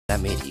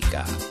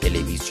América,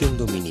 televisión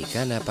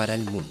dominicana para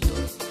el mundo.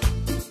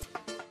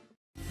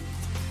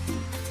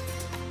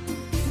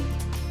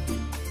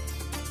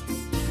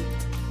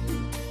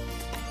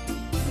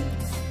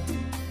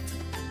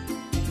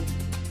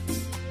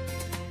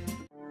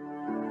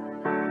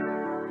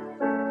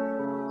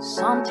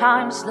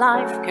 Sometimes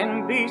life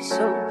can be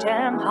so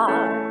damn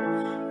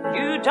hard.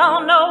 You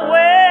don't know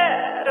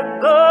where to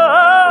go.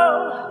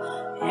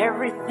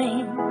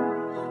 Everything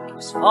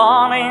keeps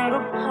falling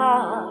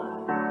apart.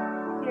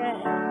 Yeah.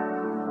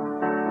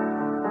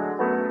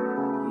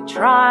 You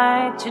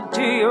try to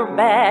do your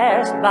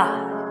best,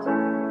 but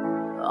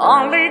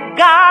only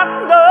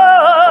God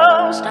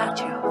knows that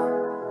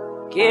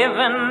you've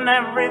given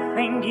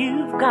everything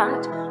you've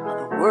got,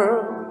 but the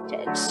world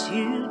takes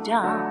you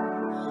down.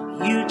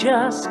 You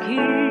just keep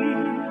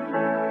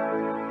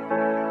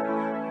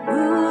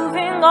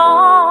moving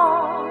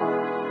on.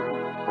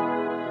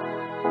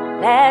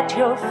 Let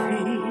your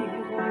fears.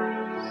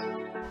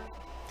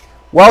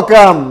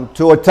 Welcome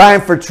to A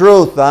Time for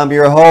Truth. I'm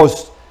your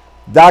host,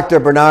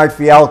 Dr. Bernard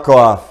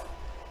Fialkoff.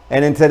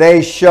 And in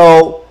today's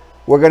show,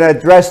 we're going to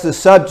address the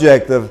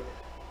subject of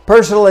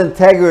personal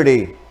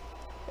integrity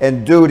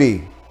and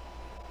duty.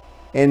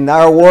 In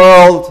our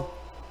world,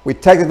 we're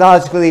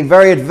technologically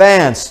very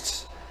advanced,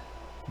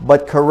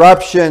 but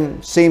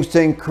corruption seems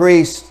to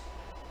increase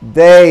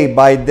day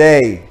by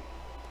day.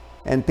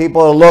 And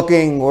people are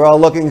looking, we're all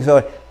looking,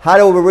 so how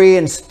do we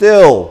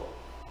reinstill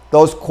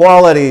those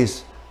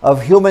qualities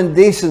of human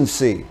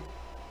decency,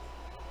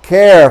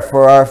 care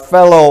for our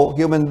fellow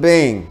human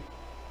being,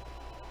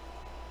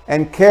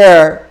 and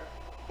care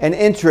and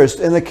interest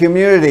in the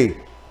community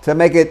to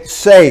make it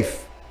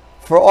safe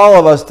for all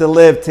of us to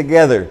live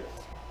together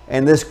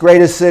in this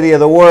greatest city of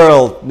the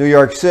world, New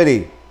York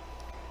City.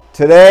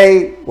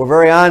 Today, we're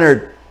very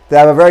honored to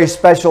have a very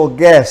special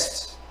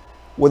guest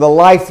with a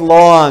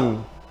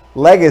lifelong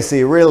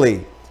legacy,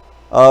 really,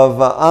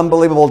 of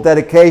unbelievable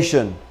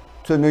dedication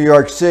to New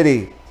York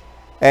City.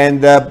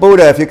 And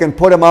Buddha, if you can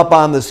put him up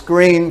on the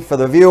screen for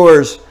the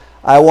viewers,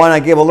 I want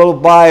to give a little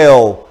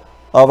bio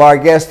of our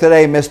guest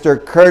today,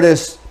 Mr.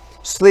 Curtis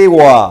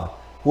Sliwa,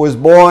 who was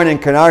born in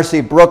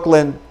Canarsie,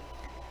 Brooklyn.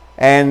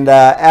 And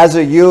as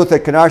a youth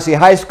at Canarsie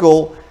High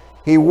School,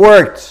 he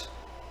worked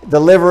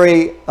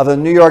delivery of the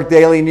New York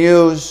Daily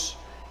News,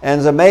 and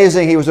it's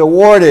amazing, he was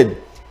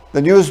awarded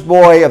the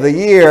Newsboy of the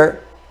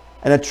Year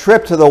and a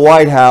trip to the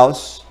White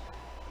House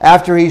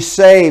after he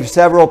saved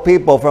several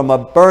people from a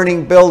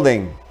burning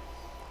building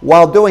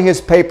while doing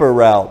his paper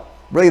route,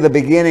 really the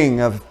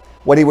beginning of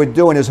what he would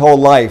do in his whole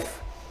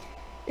life.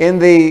 In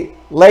the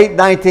late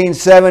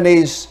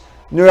 1970s,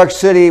 New York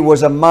City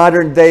was a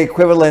modern-day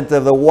equivalent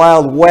of the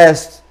Wild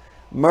West,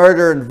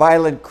 murder and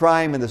violent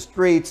crime in the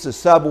streets, the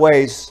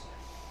subways.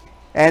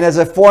 And as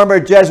a former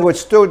Jesuit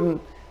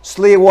student,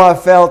 Sliwa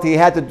felt he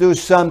had to do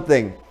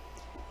something.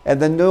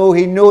 And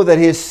he knew that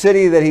his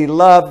city that he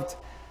loved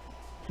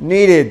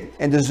needed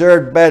and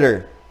deserved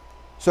better.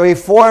 So he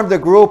formed a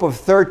group of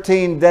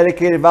 13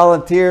 dedicated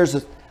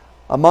volunteers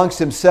amongst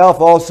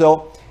himself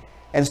also,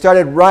 and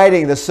started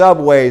riding the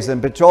subways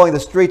and patrolling the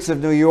streets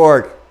of New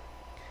York,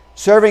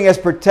 serving as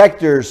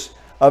protectors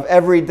of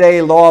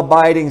everyday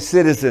law-abiding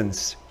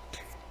citizens.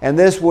 And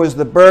this was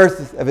the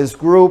birth of his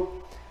group,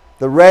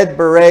 the Red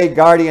Beret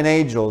Guardian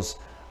Angels,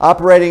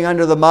 operating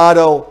under the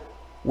motto,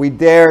 "We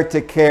dare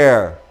to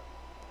care."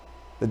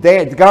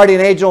 The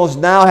Guardian Angels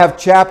now have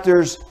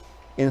chapters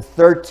in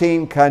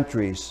 13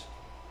 countries,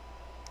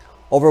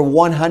 over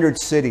 100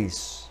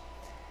 cities,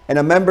 and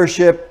a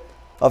membership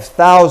of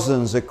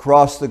thousands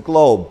across the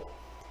globe.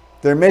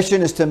 Their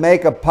mission is to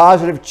make a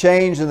positive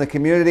change in the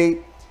community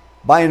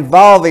by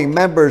involving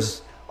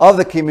members of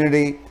the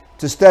community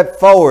to step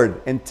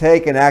forward and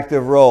take an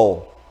active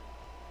role.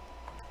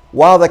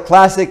 While the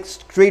classic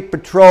street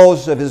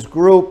patrols of his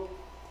group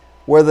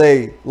were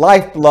the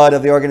lifeblood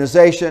of the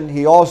organization,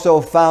 he also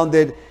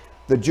founded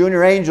the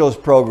Junior Angels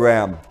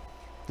program,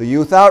 the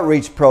youth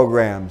outreach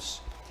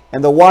programs,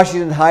 and the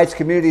Washington Heights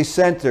Community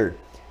Center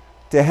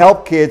to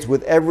help kids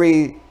with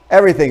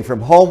everything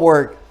from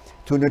homework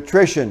to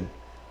nutrition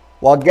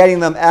while getting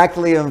them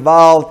actively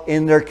involved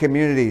in their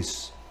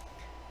communities.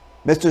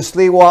 Mr.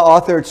 Sliwa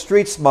authored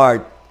Street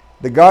Smart,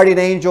 the Guardian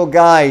Angel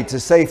Guide to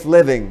Safe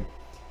Living,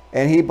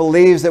 and he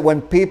believes that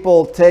when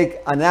people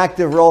take an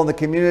active role in the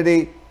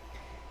community,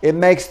 it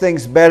makes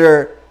things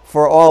better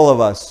for all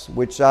of us,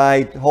 which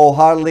I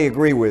wholeheartedly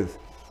agree with.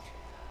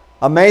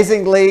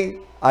 Amazingly,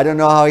 I don't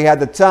know how he had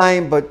the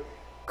time, but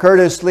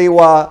Curtis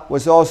Sliwa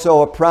was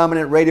also a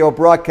prominent radio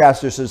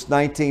broadcaster since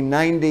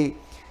 1990,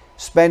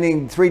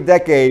 spending 3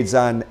 decades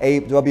on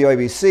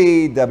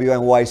WABC,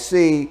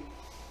 WNYC,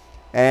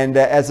 and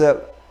as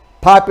a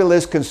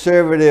populist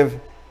conservative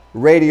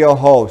radio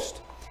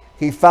host.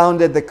 He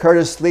founded the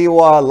Curtis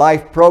Sliwa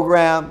Life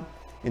program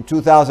in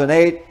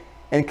 2008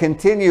 and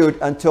continued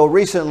until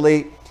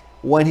recently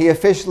when he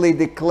officially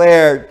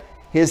declared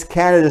his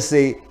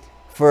candidacy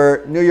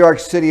for New York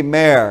City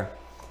mayor.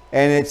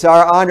 And it's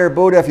our honor,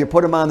 Buddha, if you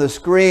put him on the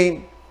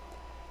screen,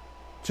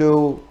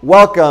 to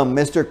welcome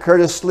Mr.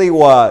 Curtis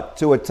Sliwa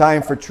to A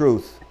Time for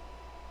Truth.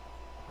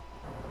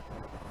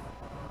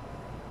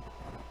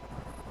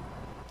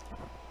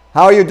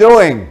 How are you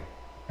doing?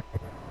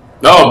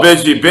 No,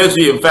 busy,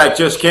 busy. In fact,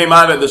 just came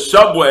out of the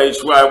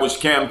subways where I was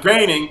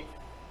campaigning,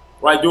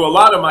 where I do a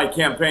lot of my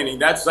campaigning.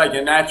 That's like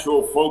a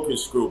natural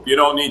focus group. You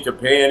don't need to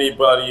pay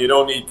anybody. You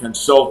don't need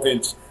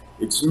consultants.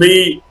 It's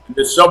me and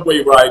the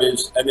subway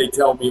riders, and they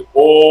tell me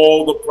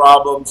all the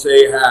problems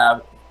they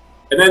have.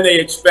 And then they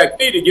expect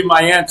me to give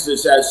my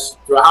answers as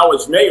to how,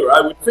 as mayor,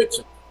 I would fix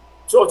it.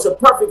 So it's a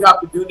perfect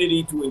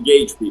opportunity to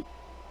engage people.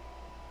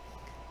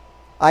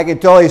 I can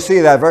totally see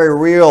that. Very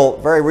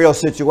real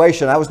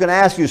situation. I was going to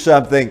ask you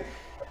something,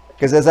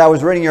 because as I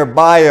was reading your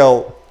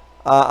bio,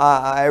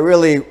 I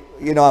really,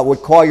 I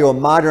would call you a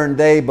modern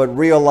day but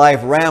real life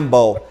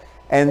Rambo.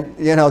 And,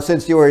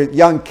 since you were a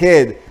young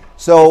kid,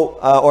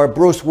 or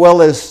Bruce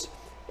Willis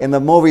in the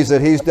movies that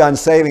he's done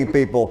saving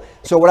people.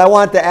 So what I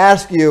wanted to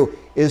ask you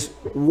is,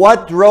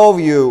 what drove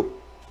you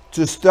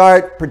to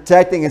start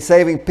protecting and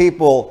saving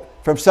people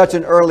from such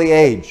an early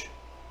age?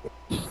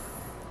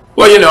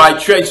 Well, I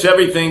trace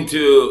everything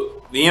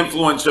to the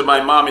influence of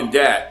my mom and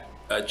dad.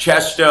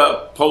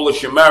 Chester,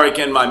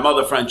 Polish-American, my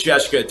mother,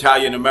 Francesca,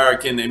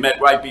 Italian-American. They met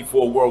right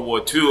before World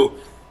War II.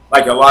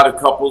 Like a lot of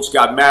couples,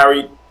 got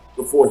married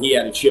before he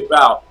had to ship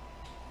out.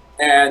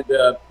 And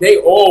they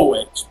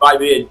always, by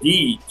their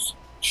deeds,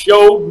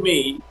 showed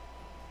me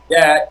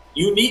that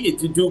you needed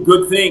to do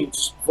good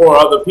things for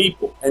other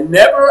people and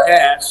never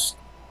asked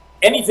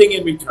anything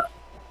in return.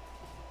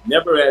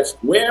 Never asked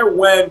where,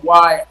 when,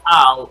 why,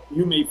 how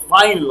you may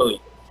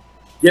finally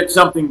get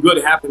something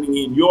good happening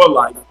in your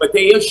life. But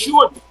they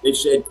assured me, they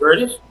said,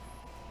 Curtis,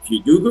 if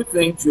you do good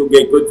things, you'll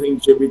get good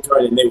things in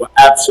return. And they were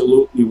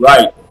absolutely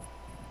right.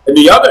 And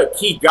the other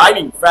key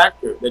guiding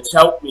factor that's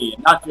helped me,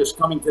 and not just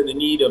coming to the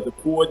need of the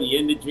poor, the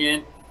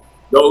indigent,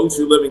 those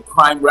who live in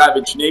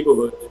crime-ravaged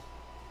neighborhoods,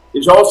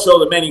 is also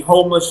the many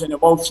homeless and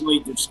emotionally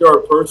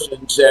disturbed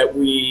persons that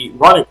we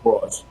run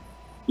across.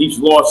 These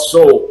lost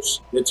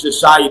souls that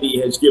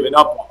society has given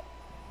up on.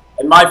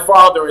 And my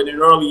father, at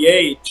an early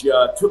age,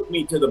 took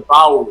me to the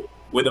Bowery,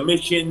 where the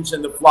missions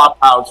and the flop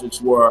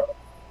houses were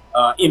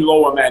in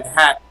Lower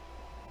Manhattan.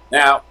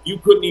 Now, you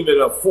couldn't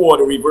even afford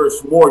a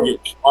reverse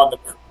mortgage on the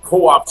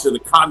co-ops or the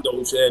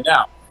condos there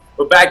now.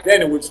 But back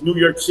then, it was New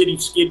York City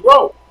Skid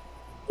Row.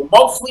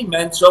 Mostly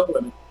men, some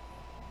women.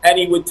 And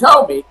he would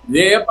tell me,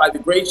 there, by the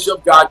grace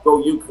of God,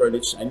 go you,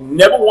 Curtis. I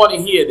never want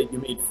to hear that you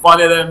made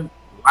fun of them,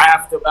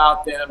 laughed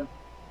about them,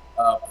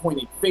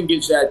 pointing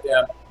fingers at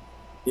them.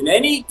 In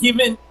any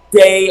given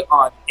day,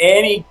 on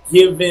any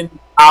given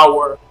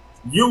hour,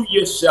 you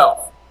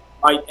yourself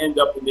might end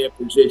up in their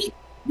position.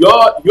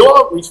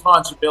 Your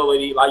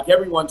responsibility, like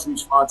everyone's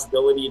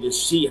responsibility, to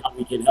see how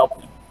we can help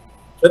them.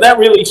 So that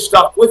really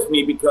stuck with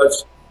me,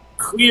 because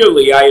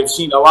clearly I have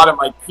seen a lot of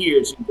my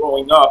peers in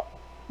growing up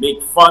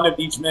make fun of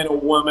these men or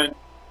women,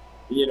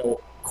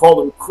 call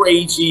them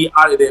crazy,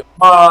 out of their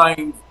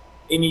mind.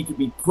 They need to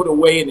be put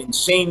away in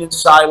insane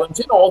asylums,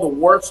 and all the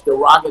worst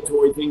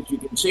derogatory things you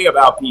can say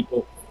about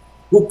people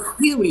who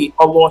clearly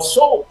are lost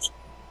souls.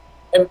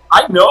 And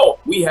I know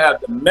we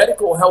have the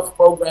medical health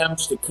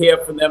programs to care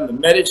for them, the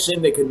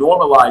medicine that can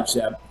normalize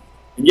them,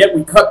 and yet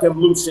we cut them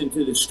loose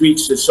into the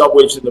streets, the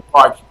subways, and the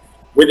parks,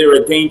 where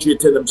they're a danger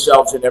to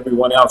themselves and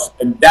everyone else.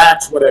 And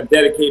that's what I've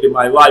dedicated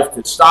my life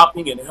to,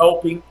 stopping and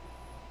helping,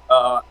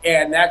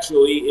 and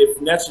actually,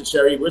 if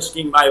necessary,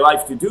 risking my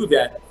life to do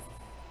that,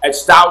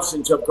 as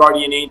thousands of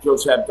guardian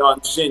angels have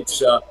done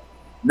since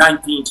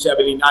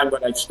 1979,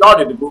 when I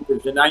started the group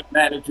as the night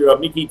manager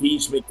of Mickey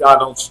D's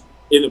McDonald's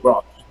in the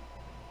Bronx.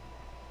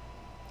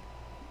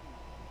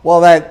 Well,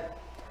 that,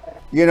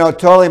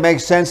 totally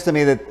makes sense to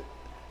me, that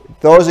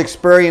those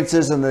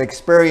experiences and the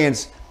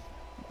experience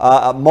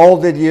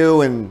molded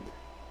you and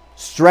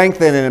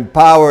strengthened and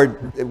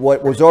empowered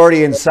what was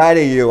already inside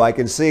of you. I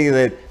can see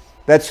that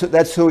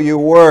that's who you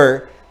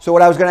were. So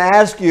what I was going to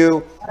ask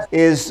you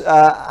is,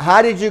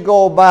 how did you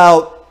go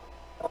about,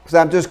 because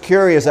I'm just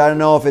curious, I don't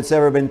know if it's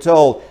ever been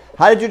told,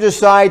 how did you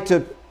decide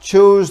to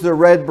choose the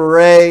red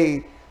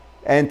beret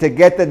and to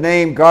get the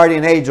name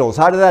Guardian Angels?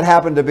 How did that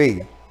happen to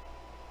be?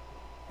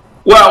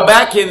 Well,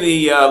 back in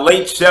the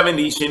late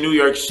 70s in New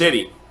York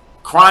City,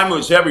 crime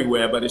was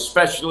everywhere, but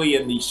especially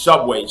in the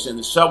subways. And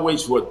the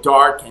subways were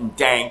dark and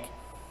dank.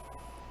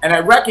 And I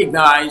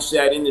recognized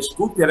that in this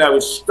group that I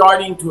was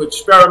starting to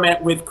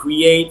experiment with,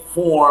 create,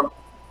 form,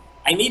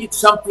 I needed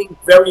something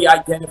very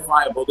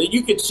identifiable that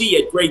you could see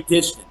at great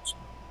distance,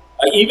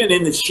 even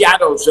in the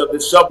shadows of the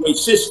subway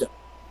system.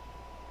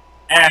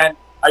 And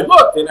I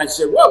looked and I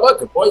said, well, look,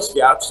 the Boy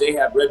Scouts, they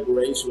have red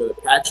berets with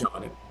a patch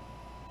on it.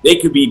 They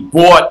could be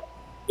bought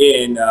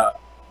in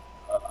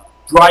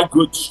dry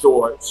goods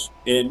stores,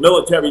 in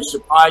military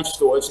supply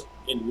stores,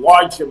 in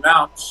large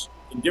amounts,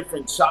 in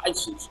different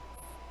sizes.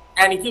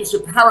 And it gives a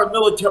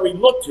paramilitary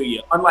look to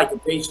you, unlike a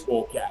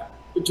baseball cap,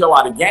 which a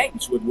lot of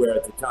gangs would wear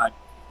at the time.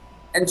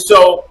 And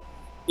so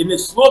in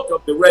this look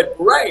of the red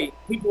beret,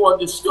 people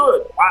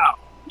understood, wow,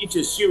 these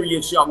are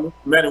serious young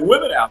men and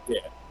women out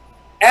there.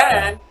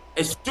 And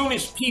as soon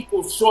as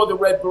people saw the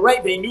red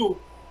beret, they knew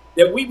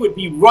that we would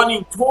be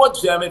running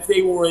towards them if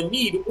they were in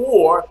need,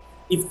 or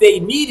if they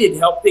needed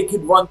help, they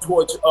could run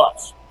towards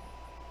us.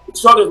 It's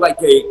sort of like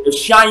a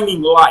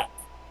shining light.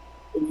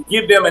 And we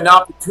give them an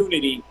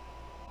opportunity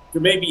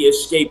to maybe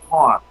escape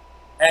harm.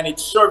 And it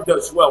served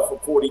us well for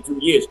 42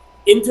 years.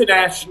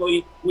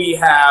 Internationally, we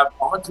have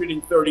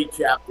 130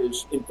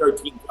 chapters in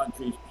 13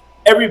 countries.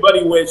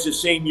 Everybody wears the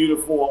same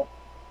uniform.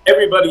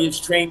 Everybody is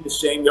trained the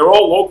same. They're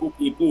all local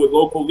people with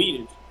local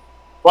leaders.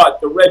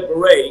 But the red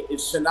beret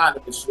is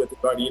synonymous with the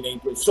guardian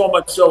angel. So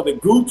much so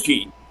that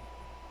Gucci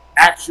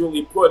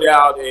actually put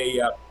out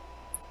a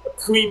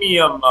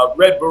premium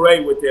red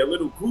beret with their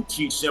little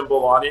Gucci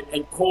symbol on it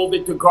and called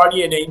it the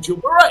guardian angel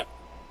beret,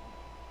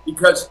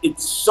 because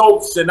it's so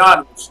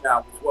synonymous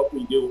now with what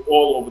we do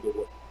all over the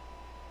world.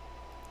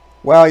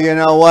 Well, you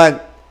know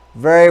what?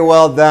 Very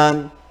well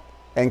done,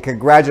 and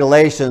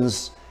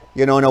congratulations.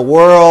 You know, in a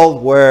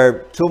world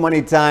where too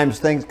many times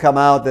things come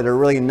out that are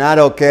really not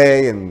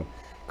okay, and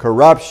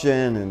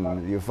corruption,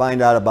 and you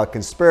find out about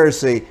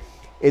conspiracy,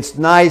 it's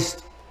nice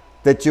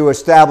that you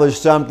establish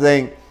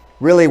something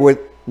really with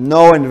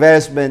no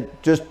investment,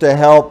 just to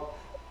help,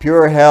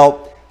 pure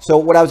help. So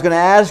what I was going to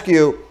ask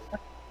you,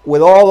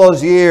 with all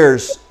those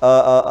years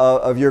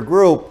of your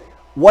group,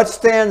 what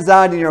stands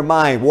out in your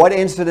mind? What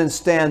incidents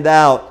stand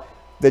out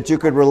that you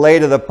could relay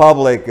to the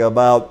public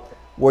about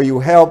where you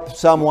helped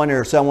someone,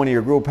 or someone in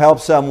your group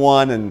helped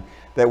someone, and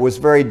that was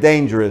very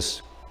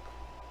dangerous?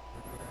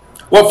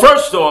 Well,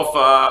 first off,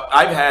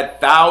 I've had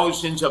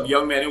thousands of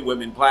young men and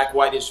women, black,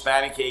 white,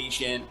 Hispanic,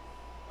 Asian,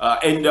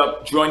 end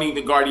up joining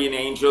the Guardian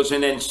Angels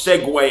and then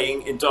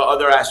segueing into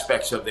other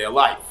aspects of their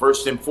life.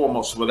 First and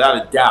foremost, without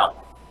a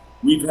doubt,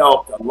 we've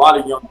helped a lot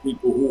of young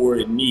people who were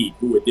in need,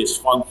 who were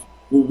dysfunctional,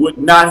 who would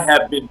not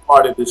have been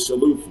part of the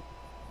solution,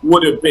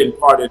 would have been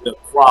part of the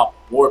problem,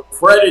 or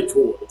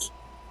predators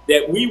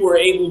that we were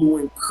able to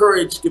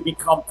encourage to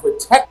become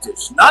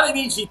protectors. Not an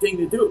easy thing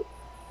to do.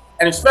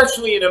 And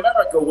especially in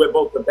America, where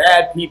both the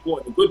bad people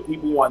and the good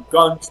people want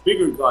guns,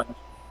 bigger guns,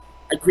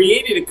 I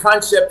created a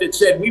concept that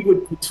said we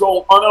would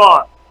patrol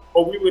unarmed,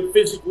 or we would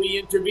physically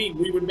intervene.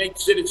 We would make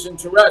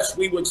citizens arrests.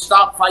 We would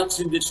stop fights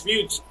and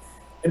disputes.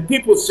 And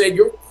people said,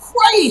 "You're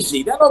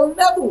crazy. That'll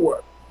never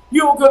work.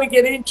 You're going to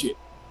get injured.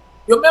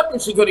 Your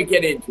members are going to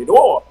get injured.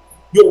 Or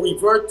you'll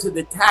revert to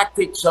the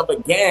tactics of a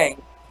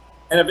gang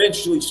and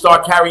eventually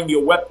start carrying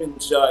your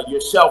weapons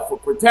yourself for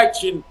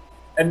protection,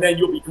 and then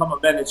you'll become a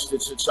menace to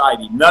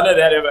society." None of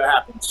that ever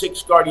happened.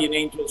 6 Guardian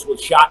Angels were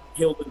shot and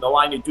killed in the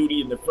line of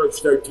duty in the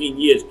first 13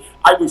 years.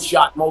 I was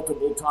shot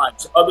multiple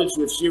times. Others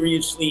were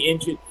seriously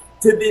injured.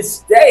 To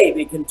this day,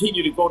 they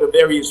continue to go to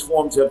various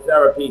forms of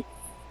therapy.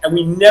 And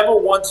we never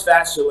once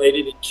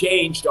vacillated and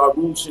changed our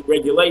rules and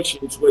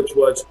regulations, which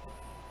was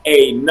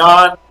a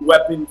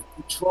non-weapon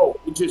patrol,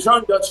 which has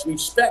earned us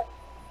respect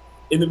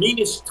in the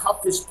meanest,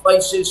 toughest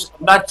places,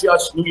 not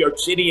just New York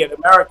City and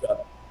America,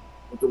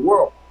 but the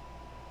world.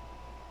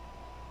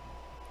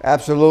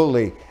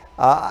 Absolutely.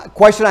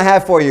 Question I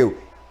have for you.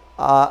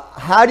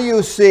 How do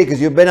you see,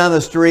 because you've been on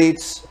the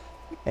streets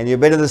and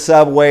you've been in the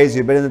subways,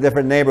 you've been in the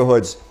different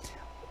neighborhoods,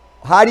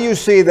 how do you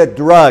see that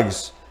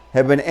drugs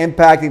have been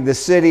impacting the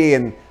city,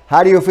 and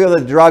how do you feel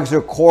that drugs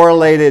are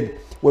correlated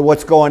with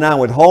what's going on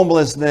with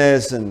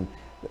homelessness and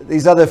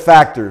these other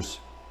factors?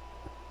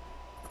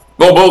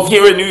 Well, both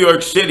here in New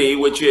York City,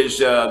 which is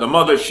the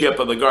mothership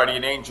of the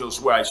Guardian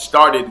Angels, where I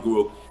started the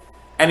group,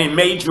 and in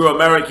major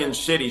American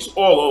cities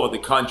all over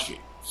the country,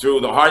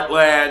 through the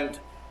heartland,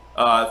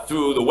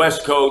 through the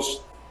West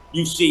Coast,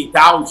 you see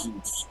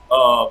thousands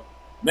of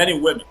men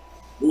and women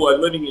who are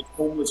living in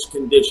homeless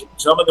conditions,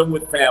 some of them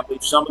with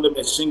families, some of them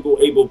as single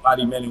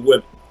able-bodied men and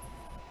women.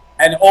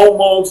 And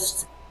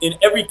almost in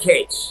every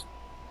case,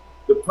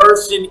 the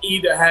person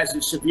either has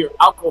a severe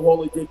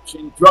alcohol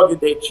addiction, drug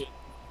addiction,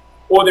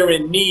 or they're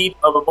in need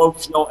of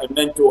emotional and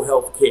mental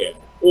health care,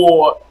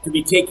 or to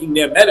be taking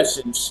their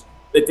medicines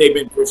that they've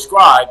been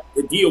prescribed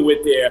to deal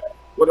with their,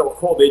 what are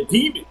called their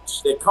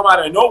demons that come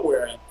out of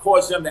nowhere and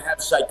cause them to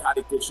have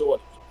psychotic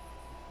disorders.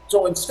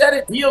 So instead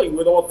of dealing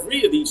with all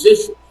 3 of these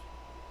issues,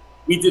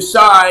 we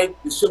decide,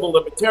 the civil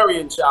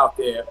libertarians out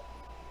there,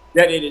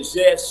 that it is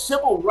their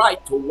civil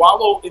right to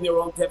wallow in their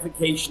own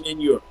defecation in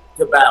Europe,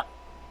 to babble,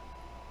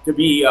 to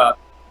be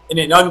in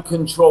an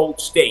uncontrolled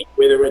state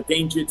where they're a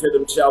danger to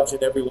themselves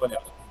and everyone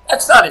else.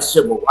 That's not a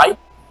civil right.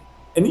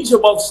 And these are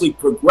mostly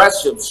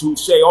progressives who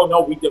say, oh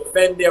no, we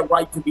defend their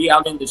right to be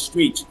out in the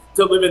streets,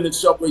 to live in the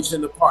subways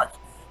and the parks.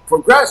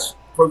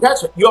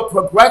 Progressive, you're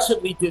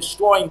progressively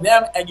destroying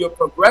them, and you're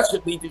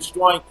progressively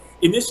destroying,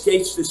 in this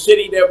case, the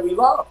city that we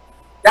love.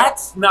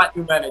 That's not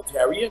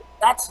humanitarian.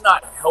 That's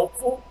not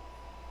helpful.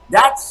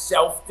 That's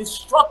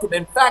self-destructive.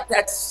 In fact,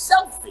 that's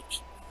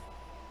selfish.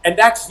 And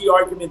that's the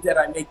argument that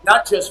I make,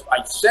 not just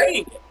by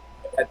saying it.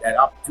 I had that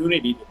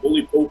opportunity to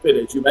bully pulpit,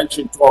 as you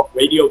mentioned, talk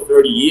radio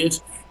 30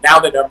 years, now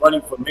that I'm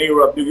running for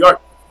mayor of New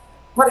York.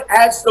 But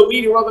as the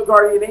leader of the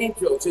Guardian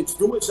Angels, it's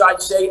do as I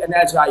say and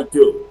as I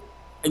do.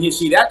 And you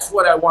see, that's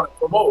what I want to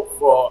promote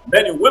for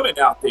men and women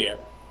out there,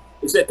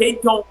 is that they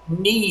don't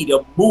need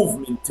a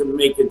movement to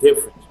make a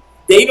difference.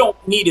 They don't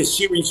need a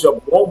series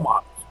of role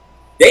models.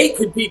 They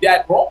could be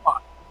that role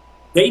model.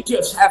 They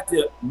just have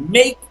to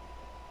make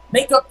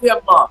up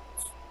their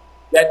minds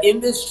that in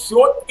this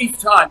short, brief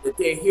time that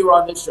they're here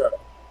on this earth,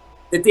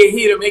 that they're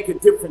here to make a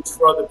difference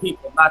for other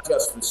people, not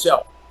just for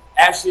self.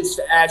 Ashes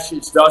to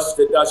ashes, dust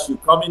to dust. You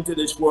come into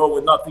this world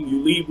with nothing,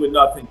 you leave with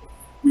nothing.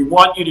 We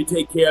want you to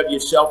take care of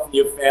yourself and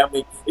your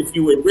family. If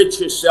you enrich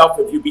yourself,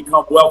 if you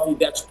become wealthy,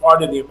 that's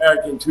part of the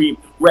American dream,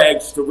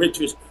 rags to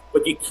riches.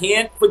 But you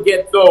can't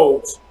forget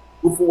those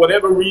who, for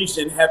whatever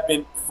reason, have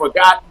been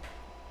forgotten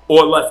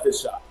or left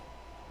aside.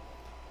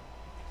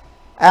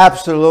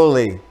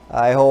 Absolutely.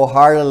 I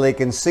wholeheartedly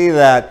can see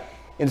that.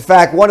 In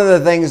fact, one of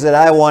the things that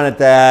I wanted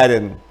to add,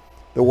 and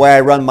the way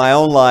I run my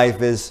own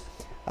life, is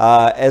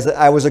as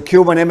I was a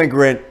Cuban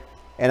immigrant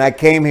and I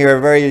came here at a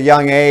very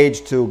young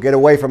age to get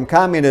away from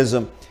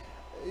communism,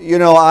 you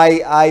know,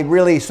 I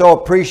really so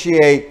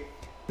appreciate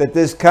that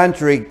this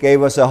country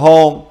gave us a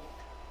home,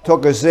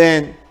 took us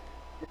in,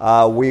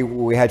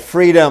 we had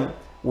freedom,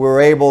 we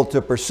were able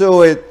to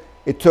pursue it.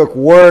 It took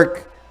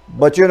work,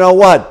 but you know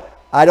what?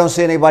 I don't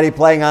see anybody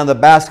playing on the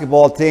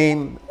basketball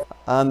team,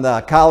 on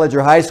the college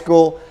or high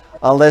school,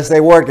 unless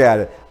they work at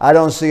it. I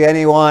don't see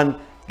anyone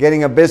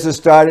getting a business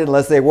started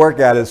unless they work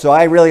at it. So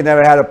I really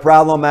never had a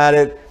problem at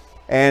it.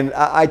 And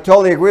I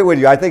totally agree with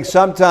you. I think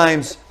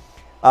sometimes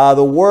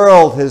the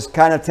world has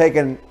kind of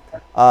taken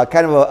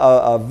kind of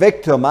a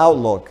victim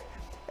outlook.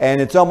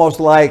 And it's almost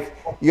like,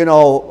 you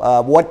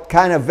know, what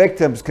kind of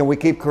victims can we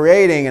keep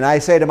creating? And I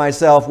say to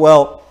myself,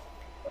 well,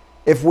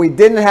 if we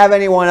didn't have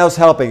anyone else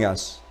helping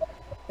us,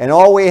 and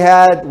all we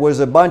had was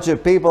a bunch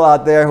of people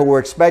out there who were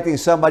expecting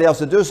somebody else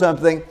to do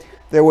something,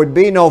 there would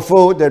be no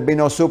food, there'd be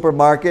no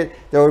supermarket,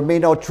 there would be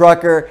no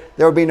trucker,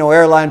 there would be no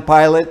airline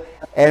pilot,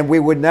 and we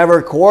would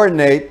never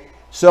coordinate.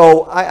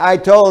 So I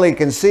totally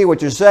can see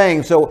what you're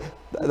saying. So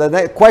the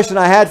next question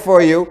I had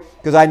for you,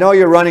 because I know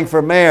you're running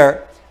for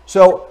mayor,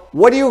 so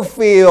what do you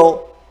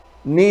feel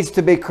needs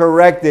to be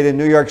corrected in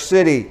New York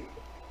City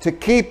to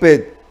keep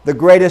it the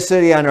greatest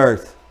city on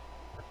earth?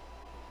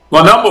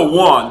 Well, number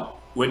one,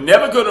 we're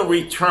never going to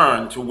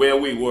return to where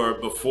we were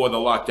before the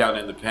lockdown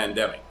and the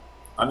pandemic.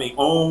 I'm the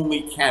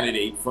only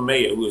candidate for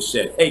mayor who has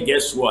said, hey,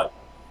 guess what?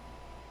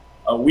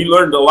 We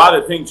learned a lot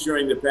of things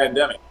during the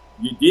pandemic.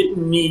 You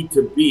didn't need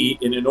to be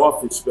in an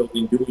office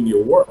building doing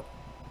your work.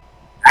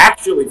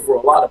 Actually, for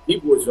a lot of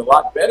people, it was a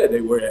lot better.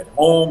 They were at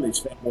home. They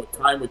spent more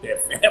time with their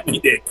family,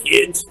 their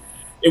kids.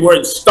 They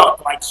weren't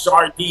stuck like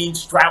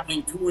sardines,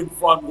 traveling to and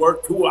from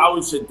work 2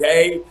 hours a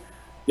day.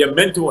 Their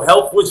mental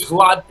health was a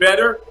lot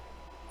better.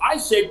 I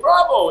say,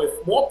 bravo,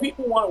 if more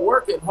people want to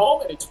work at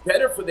home and it's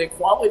better for their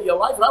quality of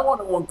life, I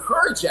want to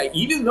encourage that,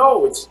 even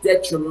though it's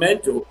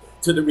detrimental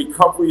to the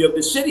recovery of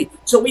the city.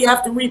 So we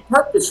have to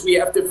repurpose. We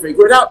have to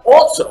figure it out.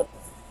 Also,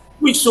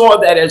 we saw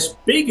that as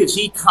big as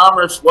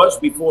e-commerce was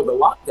before the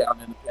lockdown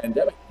and the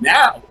pandemic,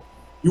 now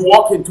you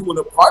walk into an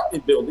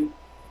apartment building,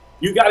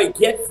 you got to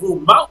get through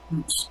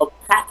mountains of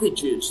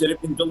packages that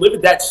have been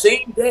delivered that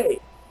same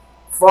day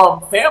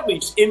from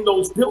families in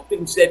those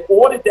buildings that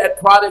ordered that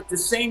product the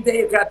same day,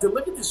 it got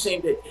delivered the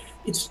same day.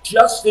 It's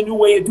just a new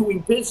way of doing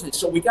business.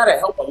 So we got to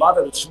help a lot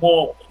of the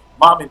small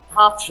mom and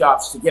pop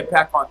shops to get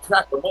back on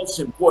track. But most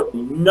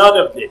importantly, none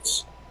of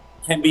this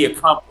can be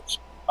accomplished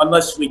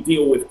unless we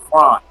deal with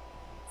crime.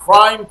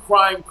 Crime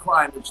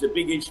is the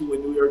big issue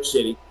in New York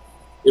City.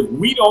 If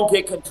we don't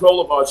get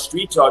control of our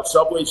streets, our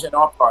subways, and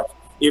our parks,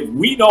 if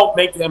we don't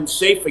make them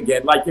safe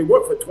again, like they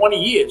were for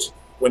 20 years,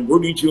 when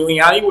Rudy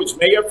Giuliani was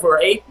mayor for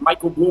 8,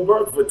 Michael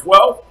Bloomberg for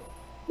 12,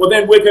 well,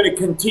 then we're going to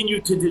continue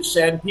to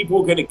descend.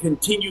 People are going to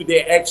continue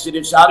their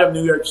exodus out of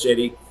New York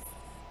City,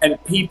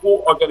 and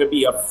people are going to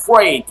be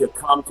afraid to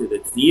come to the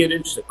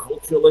theaters, the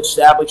cultural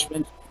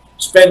establishments,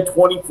 spend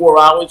 24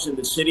 hours in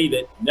the city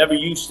that never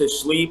used to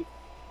sleep,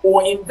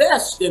 or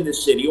invest in the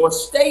city, or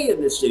stay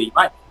in the city.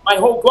 My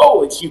whole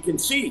goal, as you can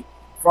see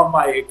from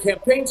my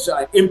campaign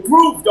side,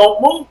 improve, don't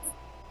move.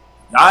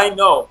 I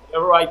know,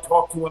 whenever I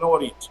talk to an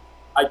audience,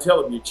 I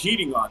tell them, you're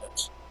cheating on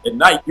us. At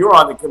night, you're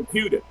on the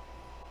computer.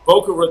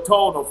 Boca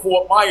Raton or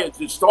Fort Myers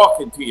is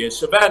talking to you.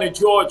 Savannah,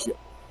 Georgia,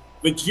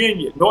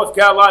 Virginia, North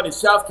Carolina,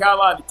 South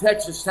Carolina,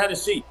 Texas,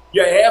 Tennessee.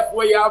 You're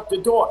halfway out the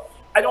door.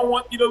 I don't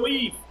want you to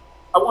leave.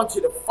 I want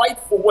you to fight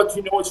for what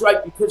you know is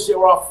right, because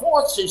there are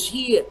forces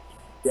here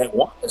that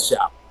want us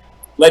out,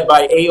 led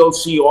by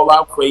AOC, All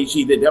Out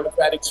Crazy, the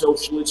Democratic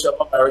Socialists of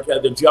America,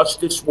 the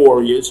Justice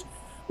Warriors,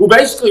 who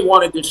basically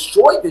want to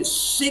destroy this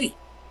city.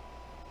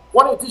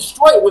 Want to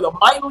destroy it with a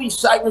Miley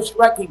Cyrus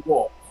wrecking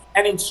ball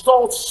and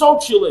install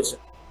socialism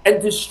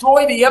and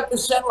destroy the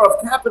epicenter of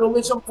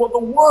capitalism for the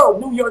world,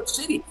 New York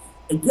City.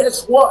 And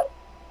guess what?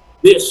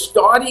 They're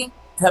starting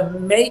to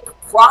make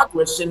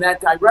progress in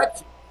that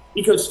direction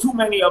because too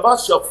many of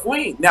us are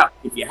fleeing. Now,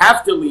 if you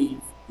have to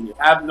leave and you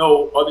have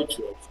no other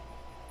choice,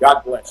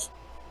 God bless you.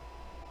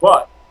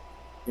 But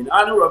in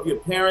honor of your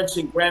parents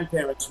and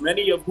grandparents,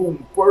 many of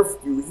whom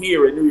birthed you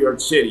here in New York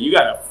City, you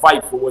got to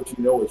fight for what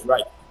you know is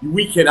right.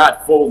 We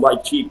cannot fold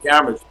like cheap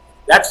cameras.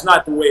 That's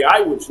not the way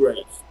I was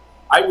raised.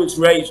 I was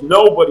raised,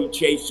 nobody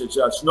chases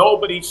us.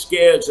 Nobody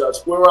scares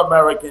us. We're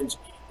Americans.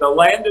 the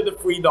land of the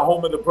free, the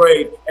home of the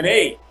brave. And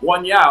hey,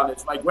 one yaw, and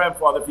as my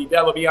grandfather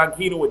Fidel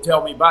Bianchino would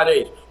tell me about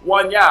age,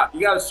 one yaw,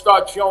 you got to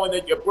start showing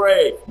that you're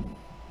brave.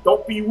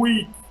 Don't be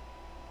weak.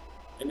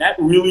 And that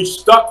really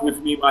stuck with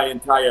me my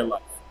entire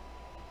life.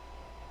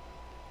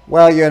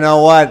 Well, you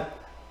know what?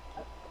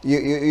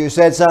 You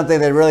said something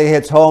that really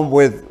hits home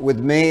with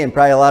me and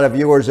probably a lot of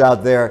viewers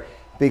out there,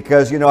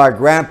 because, you know, our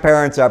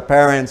grandparents, our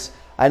parents,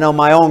 I know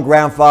my own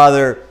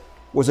grandfather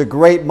was a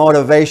great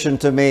motivation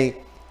to me,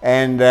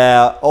 and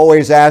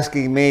always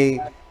asking me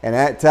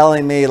and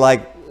telling me,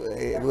 like,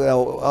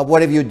 well,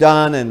 what have you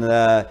done?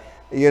 And,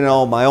 you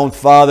know, my own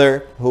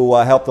father, who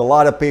helped a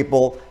lot of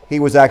people, he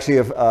was actually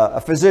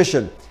a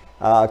physician,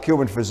 a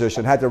Cuban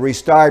physician, had to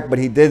restart, but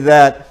he did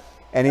that.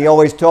 And he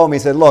always told me, he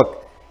said, look,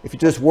 if you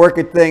just work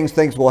at things,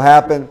 things will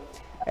happen.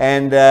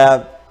 And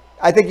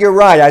I think you're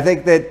right. I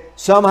think that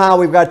somehow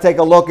we've got to take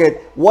a look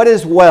at what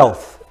is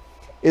wealth.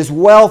 Is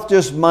wealth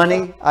just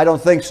money? I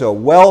don't think so.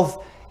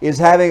 Wealth is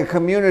having a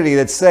community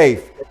that's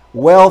safe.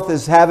 Wealth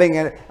is having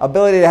an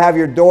ability to have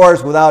your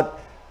doors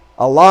without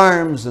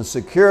alarms and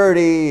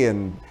security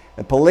and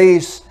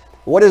police.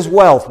 What is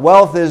wealth?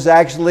 Wealth is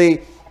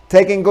actually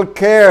taking good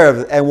care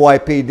of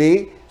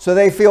NYPD so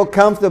they feel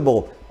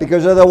comfortable,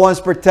 because they're the ones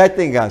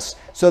protecting us,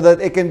 so that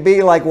it can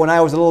be like when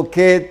I was a little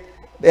kid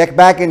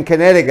back in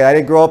Connecticut. I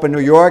didn't grow up in New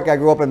York. I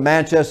grew up in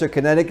Manchester,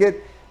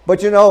 Connecticut.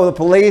 But you know, the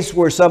police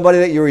were somebody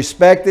that you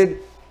respected,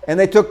 and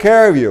they took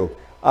care of you.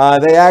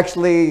 They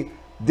actually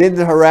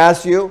didn't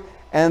harass you,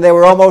 and they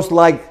were almost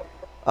like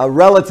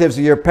relatives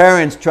of your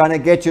parents trying to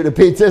get you to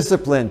be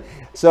disciplined.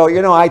 So,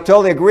 you know, I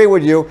totally agree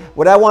with you.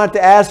 What I wanted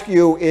to ask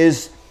you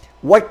is,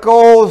 what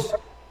goals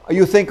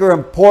you think are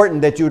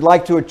important that you'd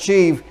like to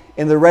achieve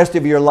in the rest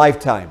of your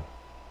lifetime?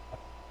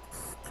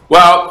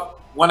 Well,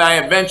 when I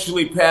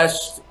eventually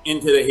passed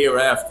into the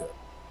hereafter,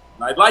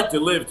 I'd like to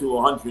live to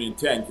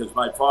 110, because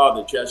my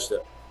father, Chester,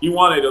 he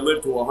wanted to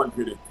live to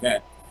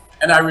 110.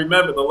 And I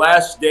remember the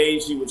last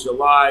days he was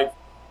alive,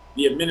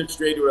 the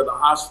administrator of the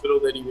hospital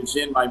that he was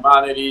in,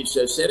 Maimonides,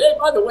 said, hey,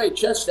 by the way,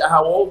 Chester,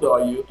 how old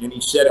are you? And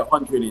he said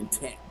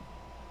 110,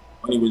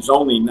 when he was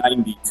only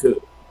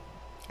 92.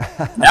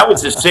 That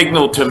was a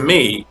signal to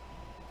me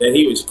that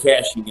he was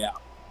cashing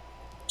out.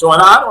 So in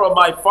honor of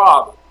my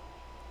father,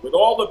 with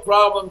all the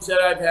problems that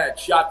I've had,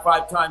 shot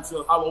 5 times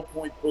with hollow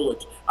point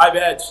bullets, I've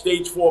had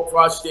stage 4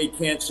 prostate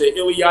cancer,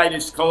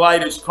 ileitis,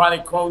 colitis,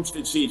 chronic Crohn's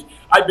disease.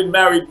 I've been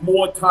married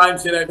more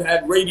times than I've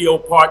had radio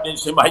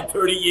partners in my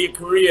 30-year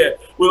career.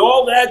 With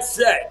all that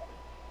said,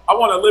 I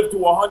want to live to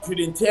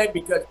 110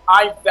 because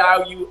I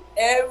value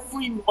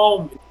every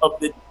moment of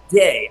the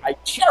day. I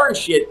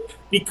cherish it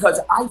because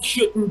I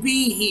shouldn't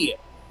be here.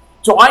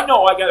 So I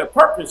know I got a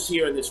purpose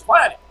here on this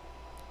planet.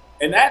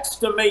 And that's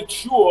to make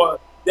sure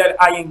that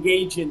I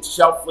engage in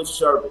selfless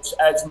service.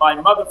 As my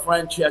mother,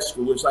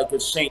 Francesca, was like a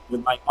saint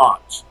with my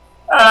aunts.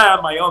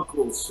 My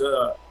uncles,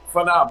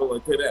 phenomenal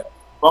to them.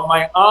 But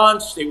my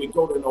aunts, they would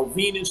go to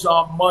novenas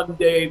on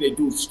Monday. They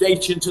do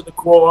Stations of the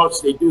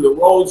Cross. They do the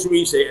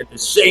rosaries. They had the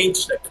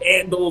saints, the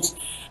candles.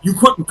 You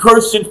couldn't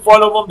curse in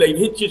front of them. They'd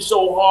hit you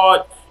so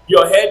hard,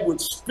 your head would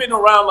spin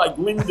around like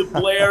Linda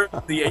Blair,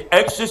 the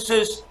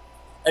Exorcist.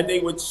 And they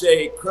would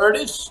say,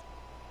 Curtis,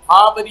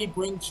 poverty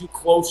brings you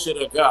closer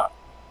to God.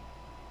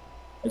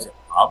 I said,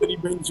 poverty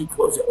brings you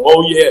closer.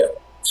 Oh, yeah.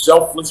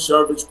 Selfless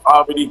service,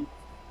 poverty.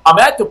 I'm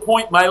at the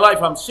point in my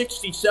life, I'm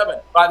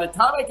 67. By the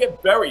time I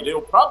get buried,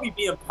 it'll probably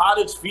be in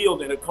Potter's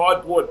Field in a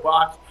cardboard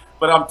box.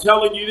 But I'm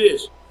telling you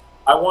this,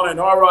 I want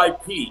an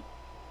RIP.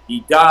 He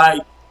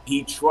died,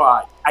 he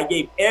tried. I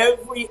gave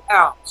every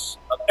ounce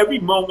of every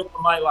moment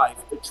of my life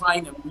to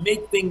trying to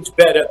make things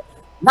better,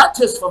 not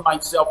just for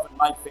myself and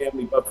my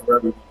family, but for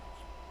everyone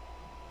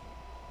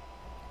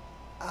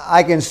else.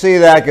 I can see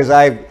that, because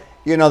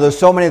you know, there's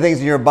so many things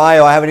in your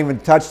bio I haven't even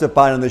touched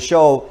upon in the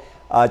show,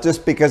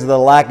 just because of the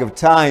lack of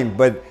time.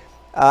 But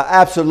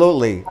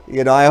absolutely,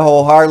 you know, I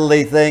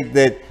wholeheartedly think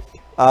that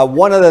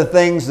one of the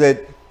things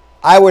that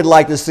I would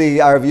like to see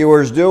our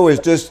viewers do is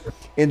just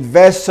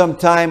invest some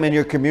time in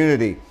your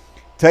community.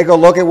 Take a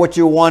look at what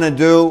you want to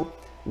do,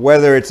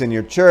 whether it's in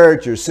your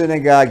church, your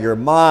synagogue, your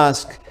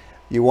mosque.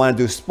 You want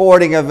to do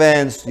sporting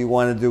events, you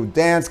want to do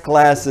dance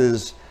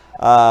classes,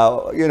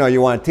 you know,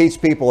 you want to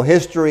teach people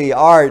history,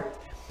 art.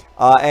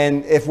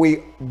 And if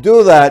we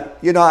do that,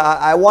 you know,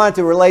 I wanted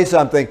to relay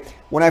something.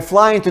 When I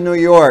fly into New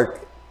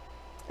York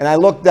and I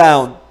look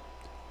down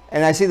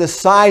and I see the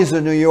size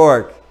of New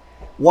York,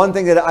 one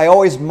thing that I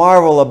always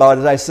marvel about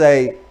is I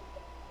say,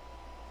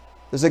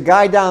 there's a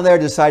guy down there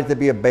decided to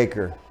be a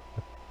baker.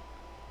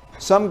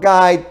 Some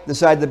guy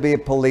decided to be a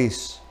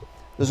police.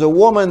 There's a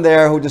woman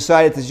there who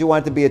decided that she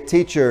wanted to be a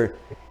teacher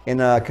in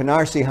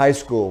Canarsie High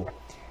School.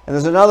 And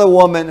there's another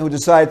woman who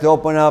decided to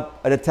open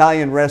up an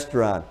Italian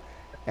restaurant.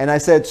 And I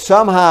said,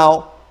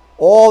 somehow,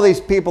 all these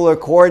people are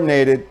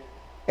coordinated.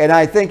 And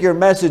I think your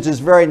message is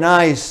very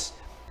nice,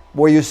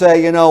 where you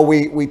say, you know,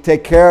 we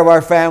take care of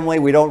our family.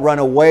 We don't run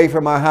away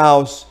from our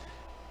house.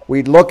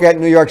 We look at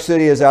New York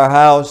City as our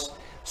house.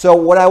 So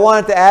what I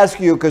wanted to ask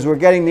you, because we're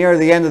getting near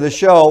the end of the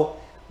show,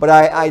 but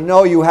I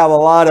know you have a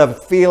lot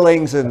of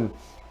feelings and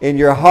in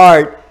your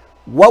heart,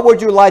 what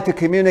would you like to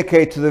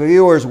communicate to the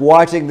viewers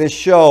watching this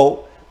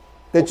show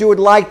that you would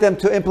like them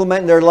to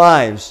implement in their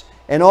lives?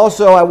 And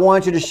also, I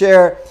want you to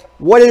share,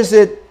 what is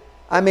it,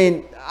 I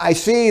mean, I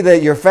see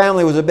that your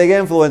family was a big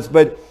influence,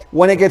 but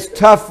when it gets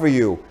tough for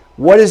you,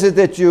 what is it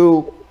that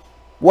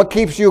what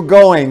keeps you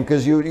going?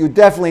 Because you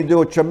definitely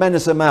do a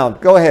tremendous amount.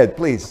 Go ahead,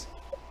 please.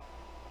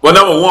 Well,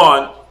 number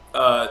one,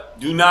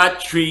 do not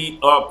treat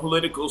our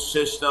political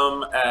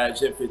system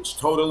as if it's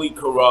totally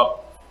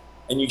corrupt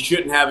and you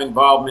shouldn't have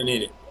involvement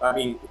in it. I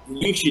mean,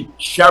 you should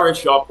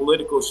cherish our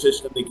political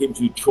system that gives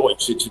you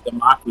choice. It's a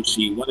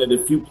democracy, one of the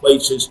few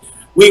places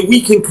where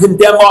we can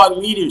condemn our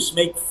leaders,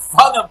 make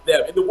fun of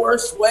them in the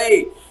worst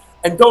way,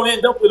 and don't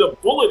end up with a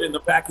bullet in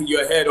the back of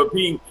your head or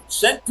being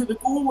sent to the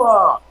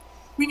gulag.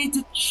 We need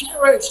to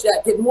cherish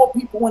that, get more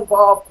people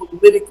involved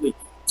politically,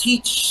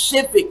 teach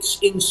civics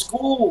in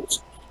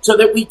schools so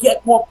that we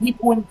get more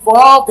people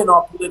involved in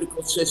our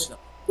political system.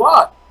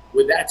 But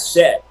with that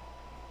said,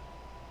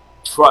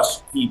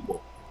 trust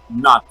people,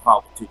 not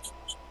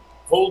politicians.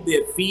 Hold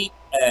their feet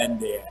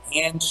and their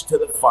hands to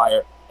the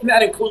fire. And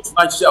that includes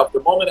myself. The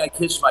moment I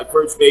kissed my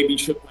first baby,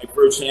 shook my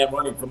first hand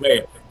running for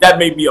mayor, that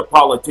made me a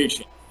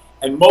politician.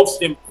 And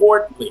most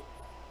importantly,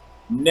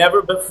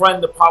 never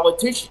befriend the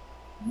politician.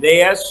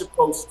 They are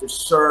supposed to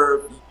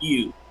serve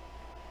you.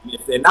 And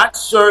if they're not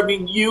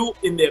serving you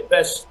in their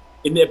best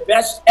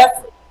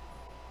effort,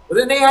 well,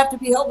 then they have to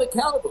be held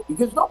accountable,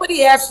 because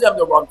nobody asked them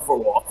to run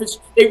for office.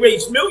 They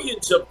raise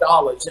millions of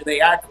dollars and they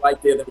act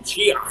like they're the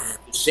Mashiach,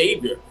 the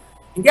savior.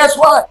 And guess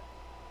what?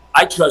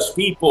 I trust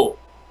people.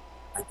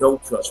 I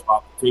don't trust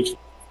politicians.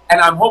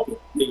 And I'm hoping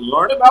they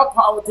learn about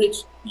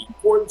politics, the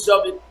importance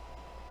of it,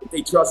 but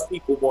they trust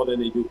people more than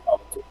they do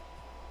politics.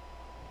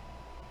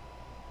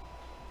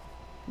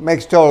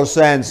 Makes total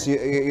sense.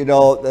 You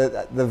know,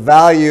 the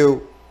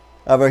value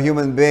of a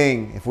human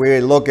being, if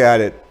we look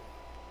at it,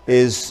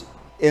 is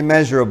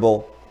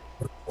immeasurable.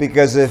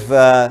 Because if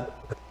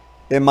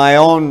in my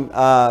own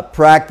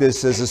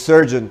practice as a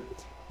surgeon,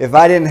 if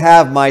I didn't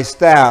have my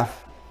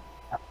staff,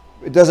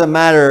 it doesn't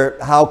matter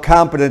how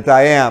competent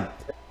I am,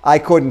 I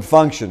couldn't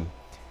function.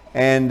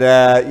 And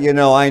you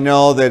know, I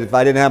know that if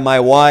I didn't have my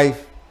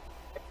wife,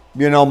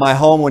 you know, my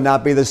home would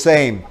not be the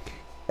same.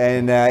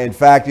 And in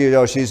fact, you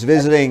know, she's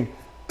visiting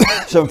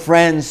some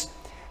friends,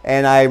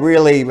 and I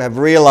really have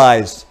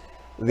realized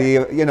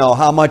you know,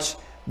 how much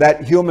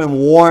that human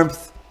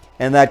warmth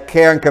and that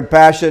care and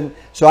compassion.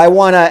 So I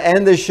want to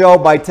end the show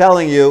by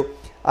telling you,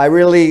 I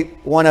really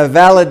want to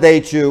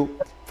validate you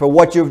for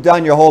what you've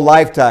done your whole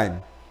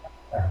lifetime.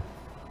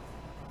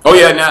 Oh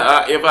yeah,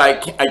 now if I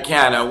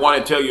can, I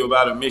want to tell you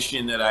about a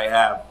mission that I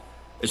have.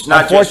 It's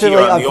not just here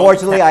on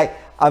the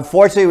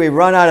unfortunately, we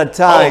run out of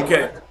time. Oh,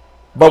 okay.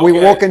 But we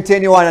will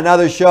continue on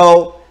another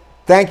show.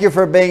 Thank you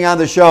for being on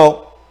the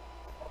show.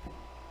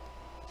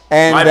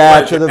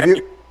 And to the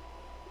view,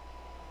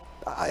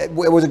 it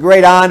was a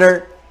great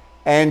honor.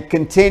 And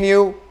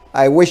continue.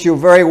 I wish you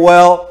very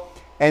well.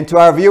 And to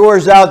our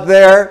viewers out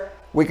there,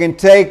 we can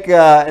take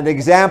an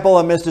example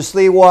of Mr.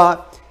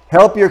 Sliwa.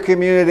 Help your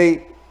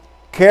community.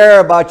 Care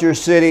about your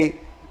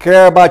city.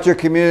 Care about your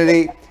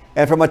community.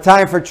 And from A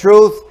Time for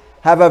Truth,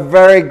 have a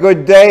very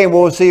good day, and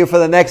we'll see you for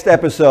the next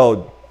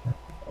episode.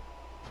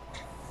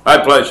 My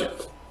pleasure.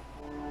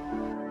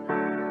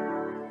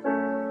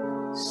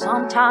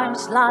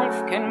 Sometimes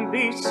life can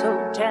be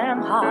so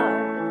damn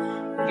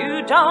hard.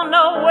 You don't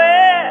know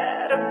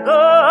where to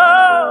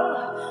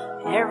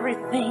go.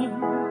 Everything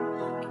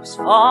keeps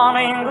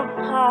falling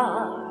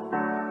apart.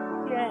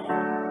 Yeah.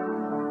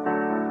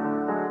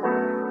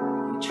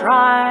 You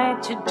try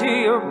to do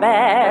your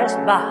best,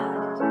 but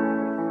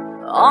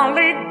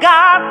only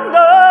God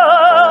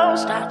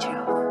knows that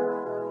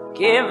you've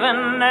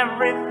given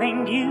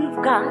everything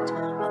you've got,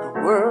 but the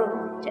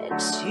world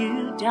takes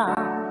you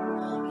down.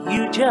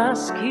 You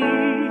just keep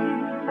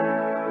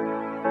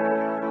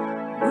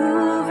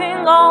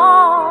moving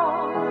on.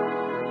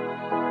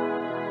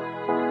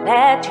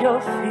 Let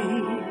your feet